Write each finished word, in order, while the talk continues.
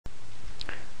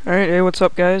Alright, hey, what's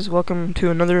up guys? Welcome to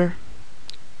another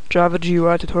Java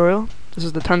GUI tutorial. This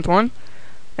is the 10th one,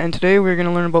 and today we're going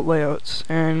to learn about layouts,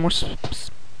 and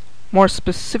more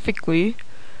specifically,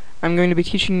 I'm going to be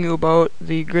teaching you about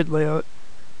the grid layout.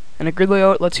 And a grid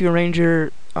layout lets you arrange your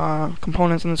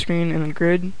components on the screen in a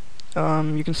grid.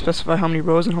 You can specify how many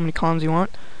rows and how many columns you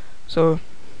want. So,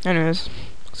 anyways,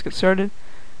 let's get started.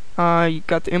 You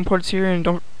got the imports here, and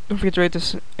don't forget to write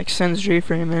this extends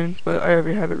JFrame in, but I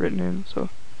already have it written in, so.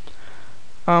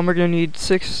 We're going to need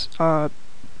 6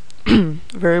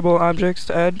 variable objects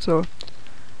to add, so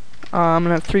I'm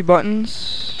going to have 3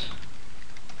 buttons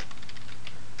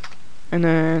and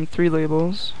then 3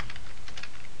 labels.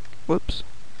 Whoops.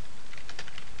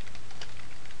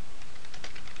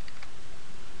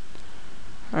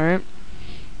 Alright,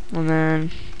 and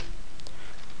then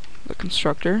the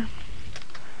constructor.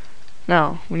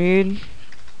 Now, this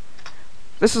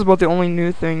is about the only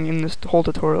new thing in this whole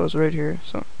tutorial is right here,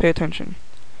 so pay attention.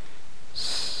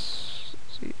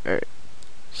 Alright,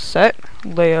 set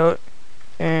layout,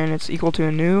 and it's equal to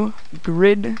a new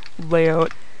grid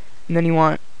layout, and then you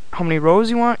want how many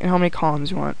rows you want and how many columns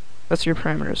you want. That's your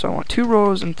parameter. So I want 2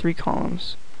 rows and 3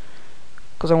 columns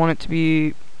because I want it to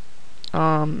be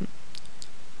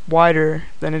wider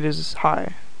than it is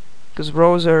high, because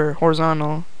rows are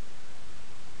horizontal,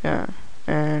 yeah,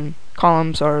 and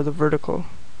columns are the vertical.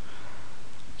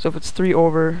 So if it's 3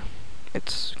 over,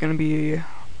 it's gonna be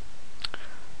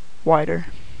wider.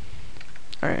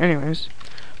 Alright, anyways,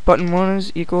 button 1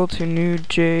 is equal to new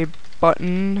J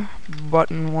button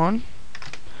 1,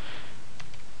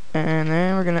 and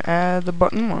then we're gonna add the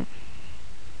button 1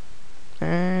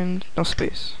 and no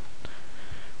space,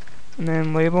 and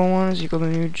then label 1 is equal to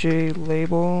new J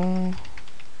label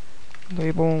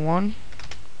 1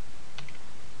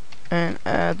 and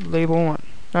add label 1.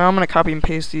 Now I'm gonna copy and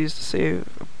paste these to save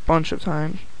a bunch of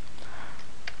time.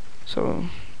 So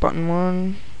button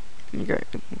 1, you got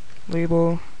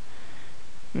label,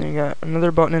 and then you got another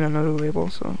button and another label,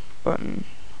 so button,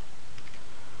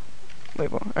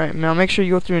 label. Alright, now make sure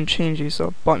you go through and change these.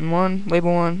 So button 1,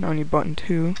 label 1, now we need button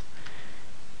 2,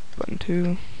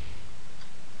 2,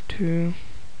 2,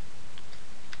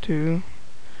 2,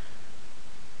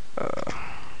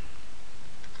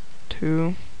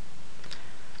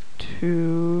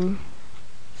 2,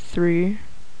 3,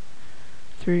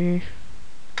 3,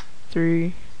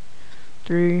 3,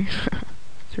 3,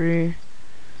 3,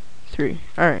 3.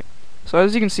 Alright, so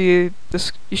as you can see,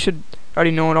 this, you should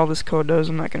already know what all this code does.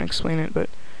 I'm not going to explain it, but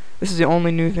this is the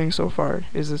only new thing so far,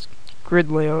 is this grid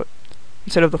layout.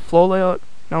 Instead of the flow layout,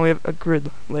 now we have a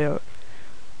grid layout.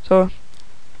 So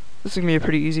this is going to be a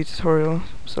pretty easy tutorial.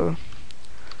 So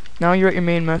now you're at your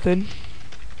main method,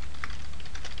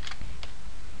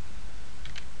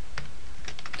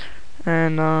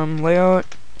 and layout,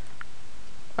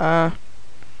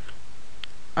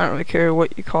 I don't really care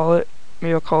what you call it.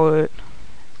 Maybe I'll call it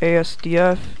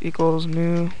ASDF equals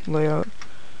new layout.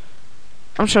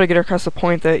 I'm just trying to get across the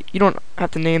point that you don't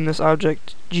have to name this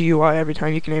object GUI every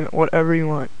time. You can name it whatever you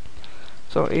want.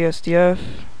 So ASDF,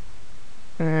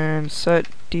 and set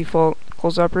default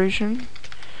close operation.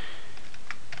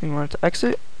 And you want it to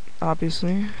exit,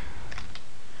 obviously.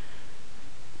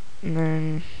 And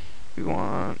then we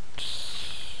want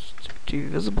to be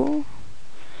visible.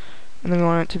 And then we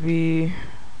want it to be,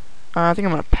 I think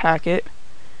I'm going to pack it.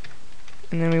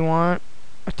 And then we want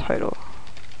a title.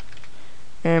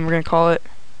 And we're going to call it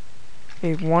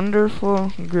a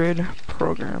wonderful grid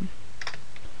program.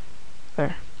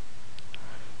 There.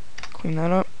 Clean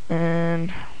that up,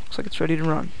 and looks like it's ready to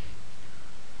run.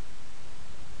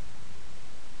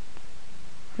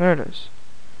 There it is.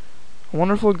 A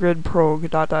wonderful grid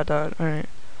prog ... Alright.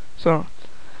 So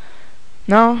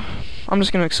now I'm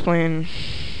just going to explain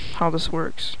how this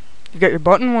works. You've got your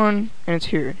button 1 and it's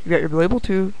here. You've got your label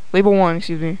 1,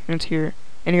 excuse me, and it's here.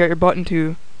 And you got your button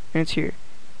 2 and it's here.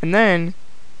 And then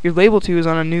your label 2 is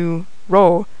on a new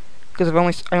row, because I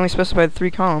only specified 3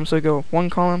 columns, so we go 1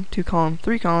 column, 2 column,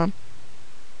 3 column.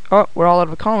 Oh, we're all out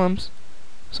of columns,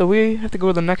 so we have to go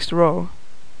to the next row.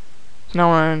 So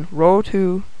now we're on row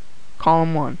 2,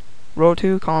 column 1, row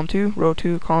 2, column 2, row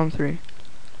 2, column 3.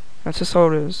 That's just how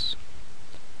it is.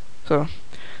 So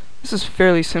this is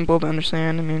fairly simple to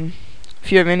understand. I mean,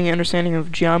 if you have any understanding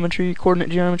of geometry, coordinate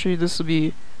geometry, this will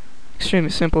be extremely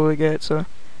simple to get. So,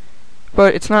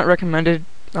 but it's not recommended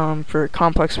for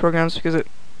complex programs, because it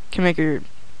can make your,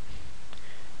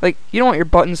 like, you don't want your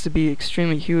buttons to be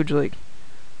extremely huge like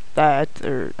that,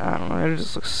 or I don't know, it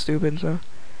just looks stupid. So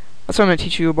that's why I'm going to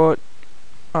teach you about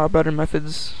better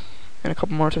methods in a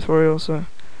couple more tutorials. So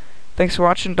thanks for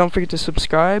watching. Don't forget to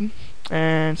subscribe,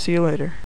 and see you later.